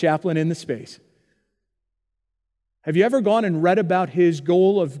first chaplain in the space. Have you ever gone and read about his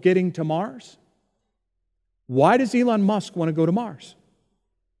goal of getting to Mars? Why does Elon Musk want to go to Mars?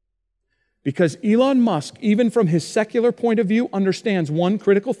 Because Elon Musk, even from his secular point of view, understands one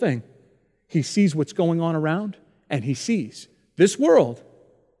critical thing. He sees what's going on around, and he sees this world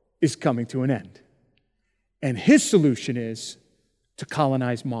is coming to an end. And his solution is to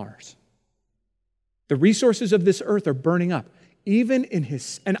colonize Mars. The resources of this earth are burning up. Even in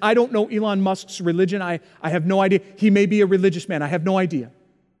his, and I don't know Elon Musk's religion. I have no idea. He may be a religious man. I have no idea.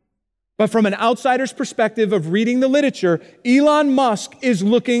 But from an outsider's perspective of reading the literature, Elon Musk is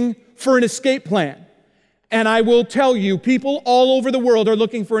looking for an escape plan. And I will tell you, people all over the world are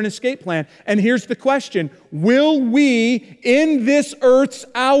looking for an escape plan. And here's the question. Will we, in this earth's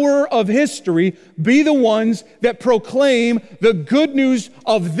hour of history, be the ones that proclaim the good news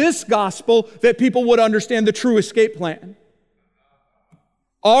of this gospel that people would understand the true escape plan?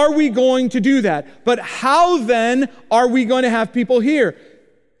 Are we going to do that? But how then are we going to have people here?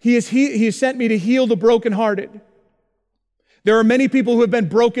 He has sent me to heal the brokenhearted. There are many people who have been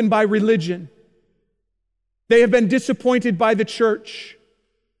broken by religion. They have been disappointed by the church.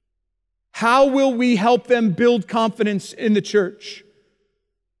 How will we help them build confidence in the church?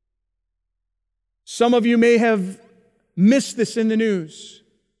 Some of you may have missed this in the news,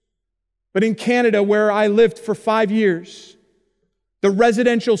 but in Canada, where I lived for 5 years, the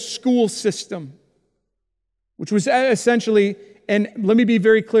residential school system, which was essentially, and let me be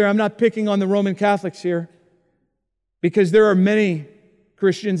very clear, I'm not picking on the Roman Catholics here, because there are many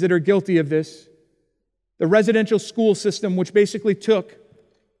Christians that are guilty of this. The residential school system, which basically took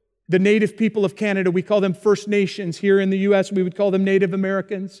the native people of Canada, we call them First Nations. Here in the U.S., we would call them Native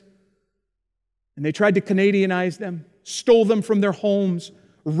Americans. And they tried to Canadianize them, stole them from their homes,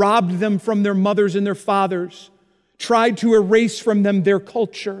 robbed them from their mothers and their fathers, tried to erase from them their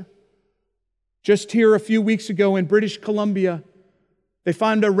culture. Just here a few weeks ago in British Columbia, they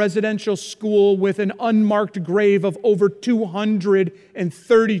found a residential school with an unmarked grave of over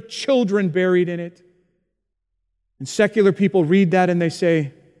 230 children buried in it. And secular people read that and they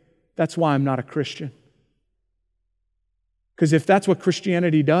say, that's why I'm not a Christian. Because if that's what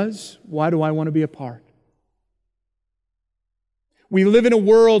Christianity does, why do I want to be a part? We live in a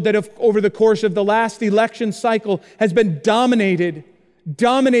world that over the course of the last election cycle has been dominated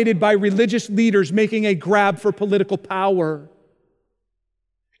by religious leaders making a grab for political power.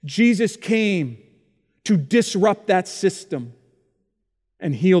 Jesus came to disrupt that system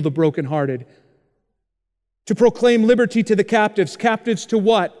and heal the brokenhearted. To proclaim liberty to the captives. Captives to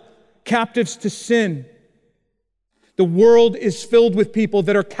what? Captives to sin. The world is filled with people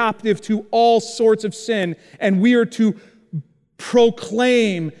that are captive to all sorts of sin, and we are to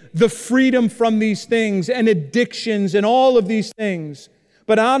proclaim the freedom from these things and addictions and all of these things.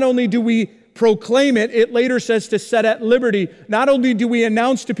 But not only do we proclaim it, it later says to set at liberty. Not only do we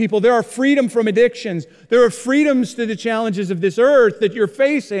announce to people there are freedom from addictions, there are freedoms to the challenges of this earth that you're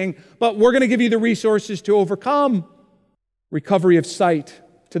facing, but we're going to give you the resources to overcome. Recovery of sight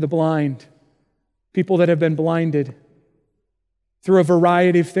to the blind, people that have been blinded through a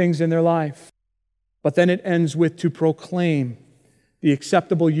variety of things in their life. But then it ends with to proclaim the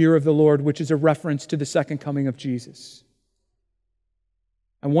acceptable year of the Lord, which is a reference to the second coming of Jesus.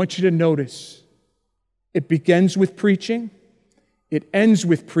 I want you to notice, it begins with preaching, it ends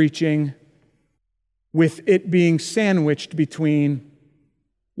with preaching, with it being sandwiched between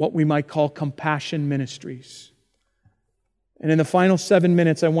what we might call compassion ministries. And in the final 7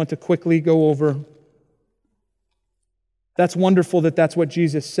 minutes, I want to quickly go over, that's wonderful that that's what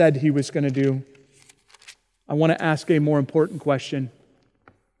Jesus said He was going to do. I want to ask a more important question.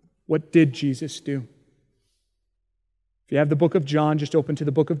 What did Jesus do? If you have the book of John, just open to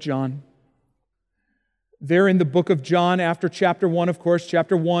the book of John. There in the book of John, after chapter 1, of course,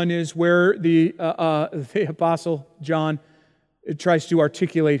 chapter 1 is where the Apostle John tries to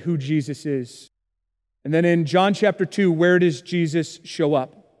articulate who Jesus is. And then in John chapter 2, where does Jesus show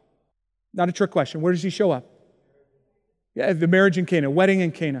up? Not a trick question. Where does He show up? Yeah, the marriage in Cana, wedding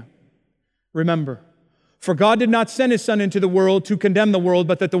in Cana. Remember, for God did not send His Son into the world to condemn the world,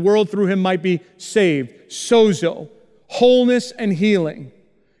 but that the world through Him might be saved. Sozo. Wholeness and healing.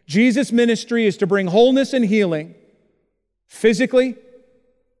 Jesus' ministry is to bring wholeness and healing physically,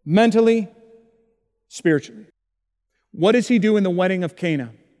 mentally, spiritually. What does He do in the wedding of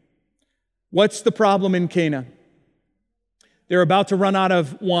Cana? What's the problem in Cana? They're about to run out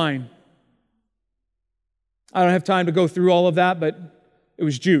of wine. I don't have time to go through all of that, but it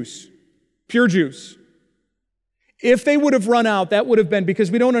was juice, pure juice. If they would have run out, that would have been,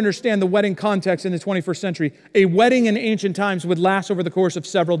 because we don't understand the wedding context in the 21st century, a wedding in ancient times would last over the course of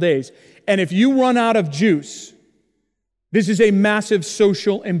several days. And if you run out of juice, this is a massive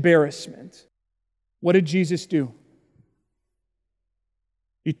social embarrassment. What did Jesus do?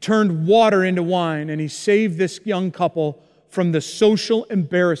 He turned water into wine, and He saved this young couple from the social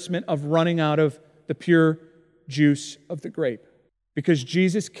embarrassment of running out of the pure juice of the grape. Because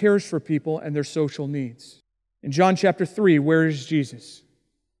Jesus cares for people and their social needs. In John chapter 3, where is Jesus?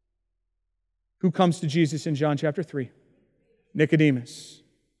 Who comes to Jesus in John chapter 3? Nicodemus.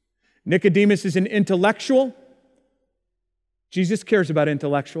 Nicodemus is an intellectual. Jesus cares about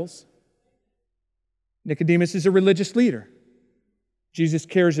intellectuals. Nicodemus is a religious leader. Jesus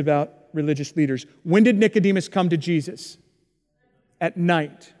cares about religious leaders. When did Nicodemus come to Jesus? At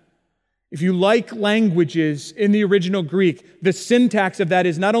night. If you like languages in the original Greek, the syntax of that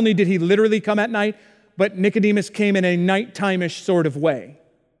is not only did he literally come at night, but Nicodemus came in a nighttime-ish sort of way.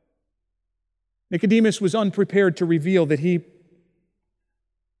 Nicodemus was unprepared to reveal that he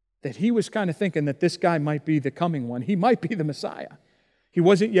was kind of thinking that this guy might be the coming one. He might be the Messiah. He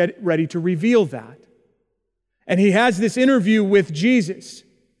wasn't yet ready to reveal that. And he has this interview with Jesus,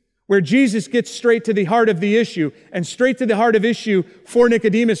 where Jesus gets straight to the heart of the issue. And straight to the heart of issue for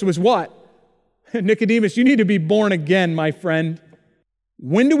Nicodemus was what? Nicodemus, you need to be born again, my friend.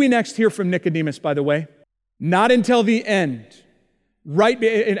 When do we next hear from Nicodemus, by the way? Not until the end.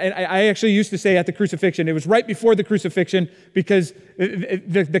 And I actually used to say at the crucifixion, it was right before the crucifixion, because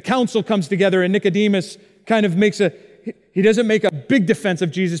the council comes together and Nicodemus kind of he doesn't make a big defense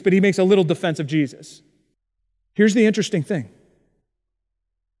of Jesus, but he makes a little defense of Jesus. Here's the interesting thing.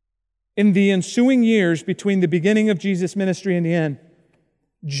 In the ensuing years between the beginning of Jesus' ministry and the end,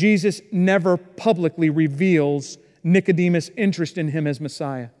 Jesus never publicly reveals Nicodemus' interest in him as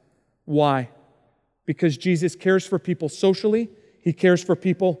Messiah. Why? Because Jesus cares for people socially, he cares for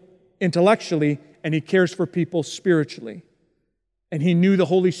people intellectually, and he cares for people spiritually. And he knew the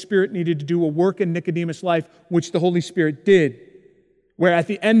Holy Spirit needed to do a work in Nicodemus' life, which the Holy Spirit did. Where at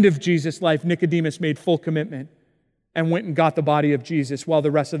the end of Jesus' life, Nicodemus made full commitment and went and got the body of Jesus while the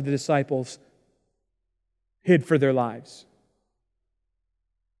rest of the disciples hid for their lives.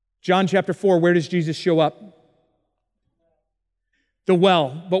 John chapter 4, where does Jesus show up? The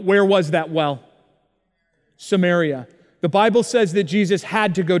well. But where was that well? Samaria. The Bible says that Jesus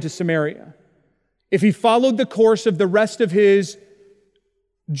had to go to Samaria. If he followed the course of the rest of his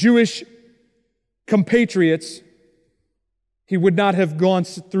Jewish compatriots, he would not have gone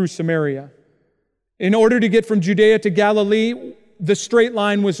through Samaria. In order to get from Judea to Galilee, the straight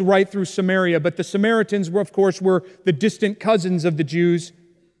line was right through Samaria. But the Samaritans, were the distant cousins of the Jews.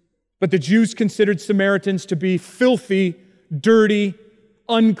 But the Jews considered Samaritans to be filthy, dirty,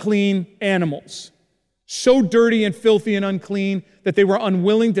 unclean animals. So dirty and filthy and unclean that they were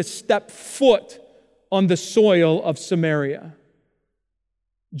unwilling to step foot on the soil of Samaria.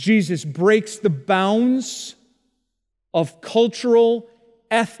 Jesus breaks the bounds of cultural,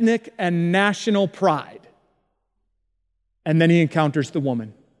 ethnic, and national pride. And then he encounters the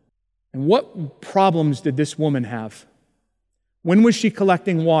woman. And what problems did this woman have? When was she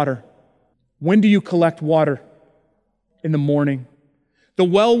collecting water? When do you collect water? In the morning. The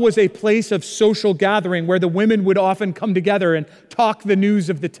well was a place of social gathering where the women would often come together and talk the news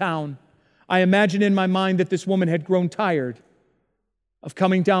of the town. I imagine in my mind that this woman had grown tired of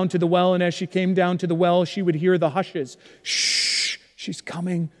coming down to the well, and as she came down to the well, she would hear the hushes. Shh, she's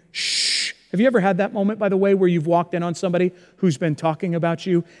coming. Shh. Have you ever had that moment, by the way, where you've walked in on somebody who's been talking about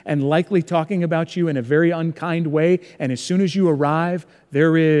you and likely talking about you in a very unkind way, and as soon as you arrive,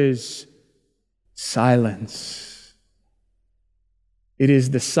 there is silence. It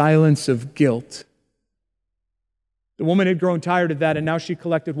is the silence of guilt. The woman had grown tired of that, and now she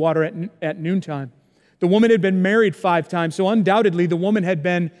collected water at noontime. The woman had been married 5 times, so undoubtedly the woman had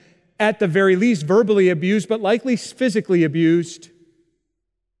been, at the very least, verbally abused, but likely physically abused.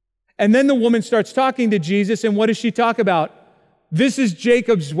 And then the woman starts talking to Jesus, and what does she talk about? This is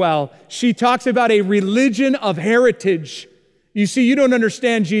Jacob's well. She talks about a religion of heritage. You see, you don't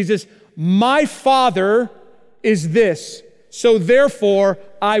understand, Jesus. My Father is this, so therefore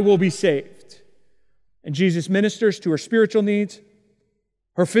I will be saved. And Jesus ministers to her spiritual needs,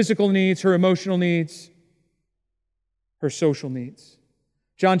 her physical needs, her emotional needs, her social needs.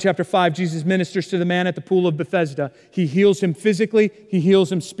 John chapter 5, Jesus ministers to the man at the pool of Bethesda. He heals him physically, he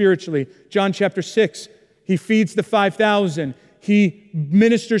heals him spiritually. John chapter 6, he feeds the 5,000. He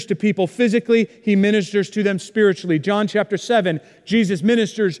ministers to people physically, he ministers to them spiritually. John chapter 7, Jesus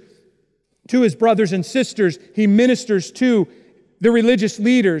ministers to his brothers and sisters. He ministers to the religious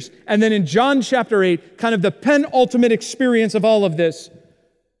leaders. And then in John chapter 8, kind of the penultimate experience of all of this,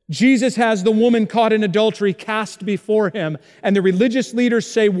 Jesus has the woman caught in adultery cast before him. And the religious leaders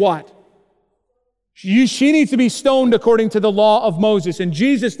say what? She needs to be stoned according to the law of Moses. And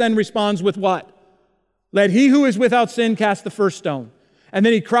Jesus then responds with what? Let he who is without sin cast the first stone. And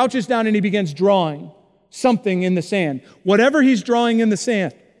then he crouches down and he begins drawing something in the sand. Whatever he's drawing in the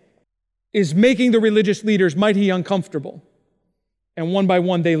sand is making the religious leaders mighty uncomfortable. And one by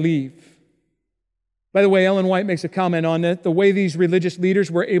one they leave. By the way, Ellen White makes a comment on it. The way these religious leaders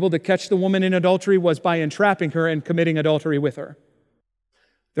were able to catch the woman in adultery was by entrapping her and committing adultery with her.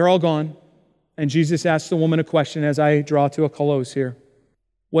 They're all gone. And Jesus asks the woman a question as I draw to a close here.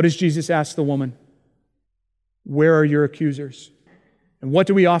 What does Jesus ask the woman? Where are your accusers? And what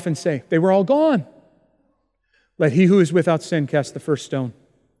do we often say? They were all gone. Let he who is without sin cast the first stone.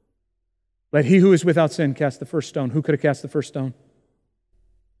 Let he who is without sin cast the first stone. Who could have cast the first stone?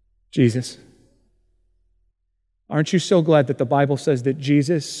 Jesus. Aren't you so glad that the Bible says that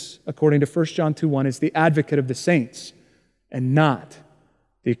Jesus, according to 1 John 2:1, is the advocate of the saints and not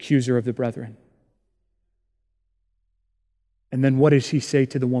the accuser of the brethren? And then what does he say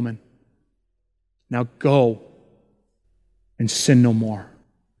to the woman? Now go and sin no more.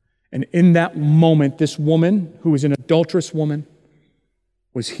 And in that moment, this woman, who was an adulterous woman,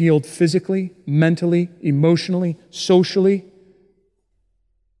 was healed physically, mentally, emotionally, socially,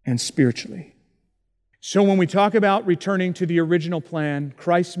 and spiritually. So when we talk about returning to the original plan,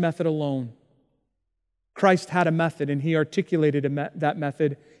 Christ's method alone, Christ had a method, and he articulated that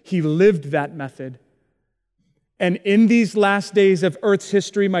method. He lived that method. And in these last days of Earth's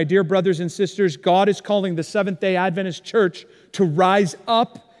history, my dear brothers and sisters, God is calling the Seventh-day Adventist Church to rise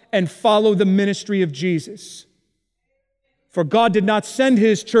up and follow the ministry of Jesus. For God did not send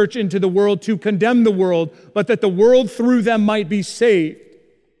his church into the world to condemn the world, but that the world through them might be saved.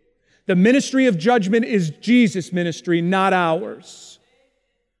 The ministry of judgment is Jesus' ministry, not ours.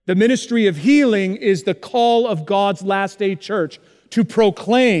 The ministry of healing is the call of God's last day church to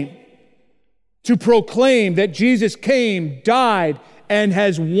proclaim that Jesus came, died, and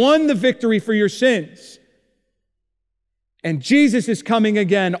has won the victory for your sins. And Jesus is coming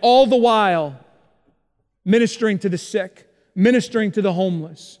again, all the while ministering to the sick, ministering to the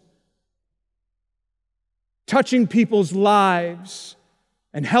homeless, touching people's lives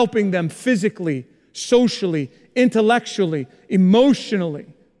and helping them physically, socially, intellectually,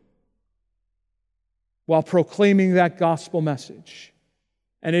 emotionally, while proclaiming that gospel message.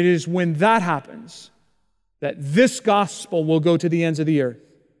 And it is when that happens that this gospel will go to the ends of the earth,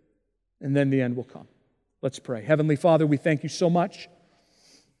 and then the end will come. Let's pray. Heavenly Father, we thank you so much.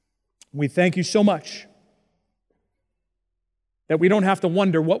 We thank you so much that we don't have to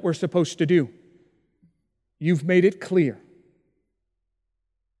wonder what we're supposed to do. You've made it clear.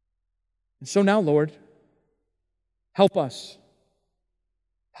 And so now, Lord, help us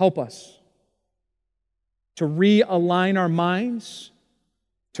to realign our minds,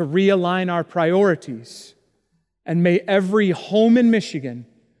 to realign our priorities, and may every home in Michigan,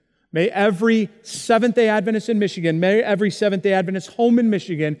 may every Seventh-day Adventist in Michigan, may every Seventh-day Adventist home in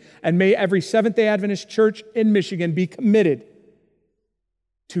Michigan, and may every Seventh-day Adventist church in Michigan be committed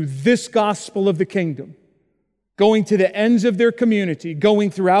to this gospel of the kingdom, going to the ends of their community, going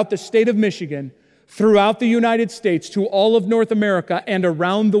throughout the state of Michigan, throughout the United States, to all of North America and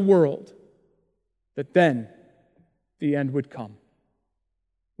around the world, that then the end would come.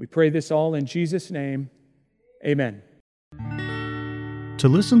 We pray this all in Jesus' name. Amen. To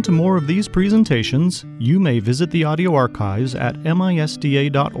listen to more of these presentations, you may visit the audio archives at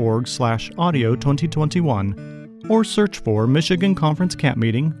misda.org/audio2021 or search for Michigan Conference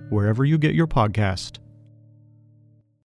Campmeeting wherever you get your podcast.